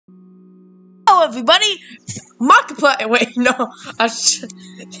Hello, everybody. Wait, no.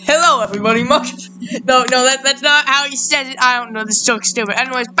 Hello, everybody. No, that's not how he said it. I don't know. This joke's stupid.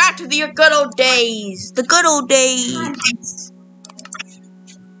 Anyways, back to the good old days. The good old days.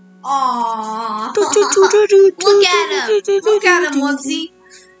 Aww. Look at him. Look at him, Wubbzy.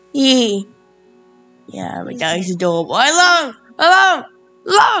 Yeah, my dog is adorable. I love him.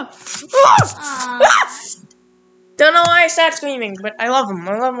 Don't know why I started screaming, but I love him.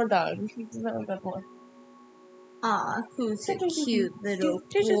 I love my dog. He's a really good boy. Aw, who's a cute little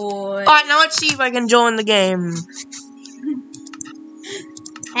boy. Alright, now let's see if I can join the game.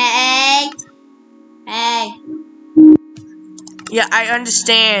 Hey. Hey. Yeah, I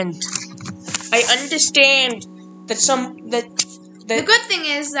understand. I understand that the good thing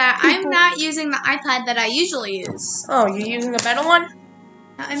is that I'm not using the iPad that I usually use. Oh, you're using a better one?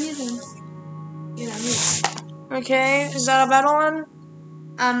 No, I'm using Okay, is that a better one?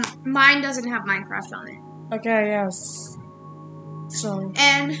 Mine doesn't have Minecraft on it. Okay, yes. So.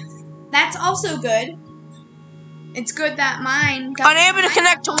 And that's also good. It's good that mine unable to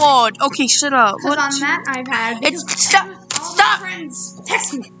connect to Ward. Okay, shut up. Because on that iPad, stop. My friends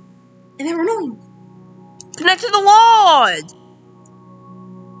text me, and they were annoying. Connect to the Ward.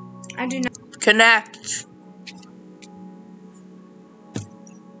 I do not connect.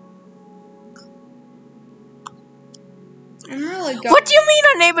 I'm really good. What do you mean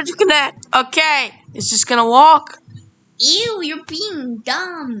unable to connect? Okay, it's just gonna walk. Ew, you're being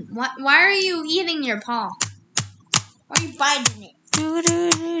dumb. Why are you eating your paw? Why are you biting it?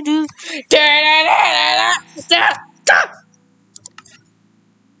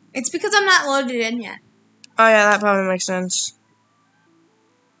 It's because I'm not loaded in yet. Oh yeah, that probably makes sense.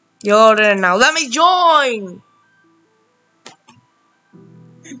 You're loaded in now. Let me join!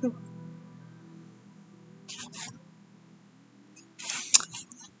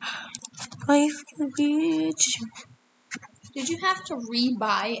 Did you have to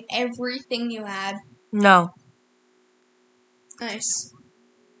rebuy everything you had? No. Nice.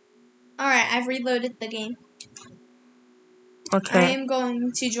 Alright, I've reloaded the game. Okay. I am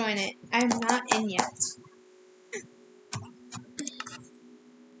going to join it. I'm not in yet.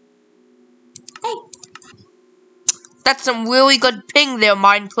 Hey. That's some really good ping there,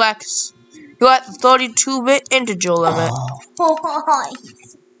 Mineplex. You're at the 32-bit integer limit.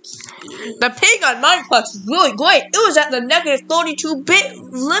 The ping on Mineplex is really great. It was at the negative 32-bit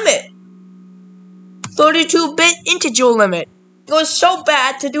limit. 32-bit integer limit. It was so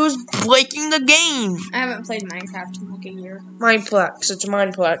bad that it was breaking the game. I haven't played Minecraft in like a year. Mineplex. It's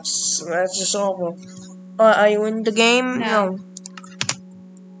Mineplex. That's just awful. Are you in the game? No.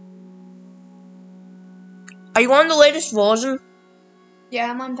 Are you on the latest version?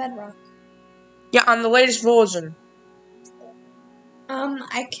 Yeah, I'm on Bedrock. Yeah, on the latest version.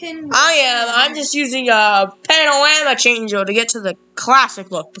 I can... I am. I'm just using a panorama changer to get to the classic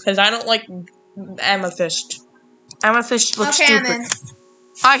look because I don't like amethyst. Amethyst looks stupid.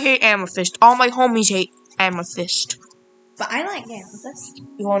 I hate amethyst. All my homies hate amethyst. But I like amethyst.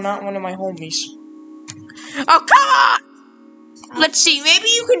 You are not one of my homies. Oh, come on! Let's see. Maybe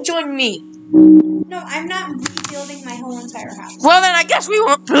you can join me. No, I'm not rebuilding my whole entire house. Well, then I guess we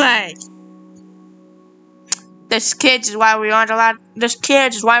won't play. This kid is why we aren't allowed. This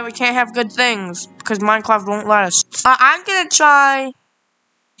kid is why we can't have good things because Minecraft won't let us. I'm gonna try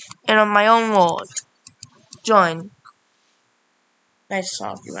it on my own world. Join. Nice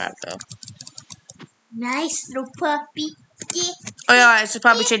soft you have though. Nice little puppy. Yeah. Oh yeah, I should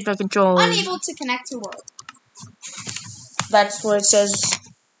probably change my controller. Unable to connect to world. That's what it says.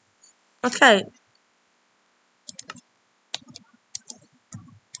 Okay.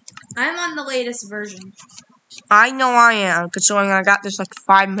 I'm on the latest version. I know I am, considering I got this like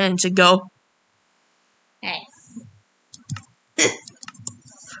 5 minutes ago. Hey.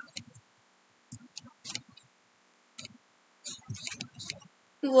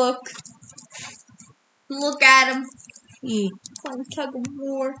 Look. Look at him. Yeah. Playing tug of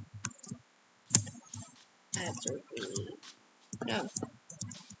war. That's really... No.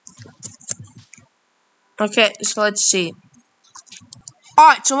 Okay, so let's see.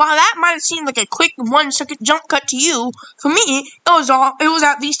 Alright, so while that might have seemed like a quick 1-second jump cut to you, for me, it was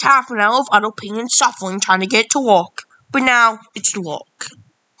at least half an hour of utter pain and suffering trying to get it to work. But now, it's to work.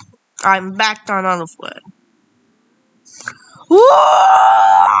 I'm back on other foot.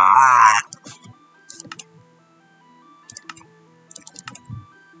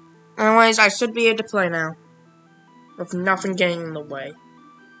 Anyways, I should be able to play now. With nothing getting in the way.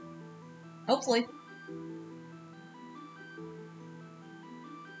 Hopefully.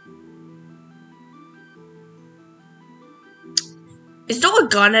 Is there a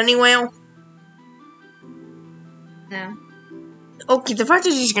gun anywhere? No. Okay, the fact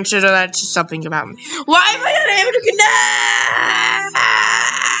that you consider that just something about me. Why am I not able to connect?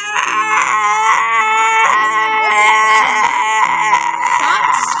 Stop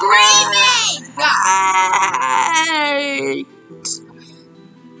screaming!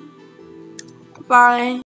 Bye.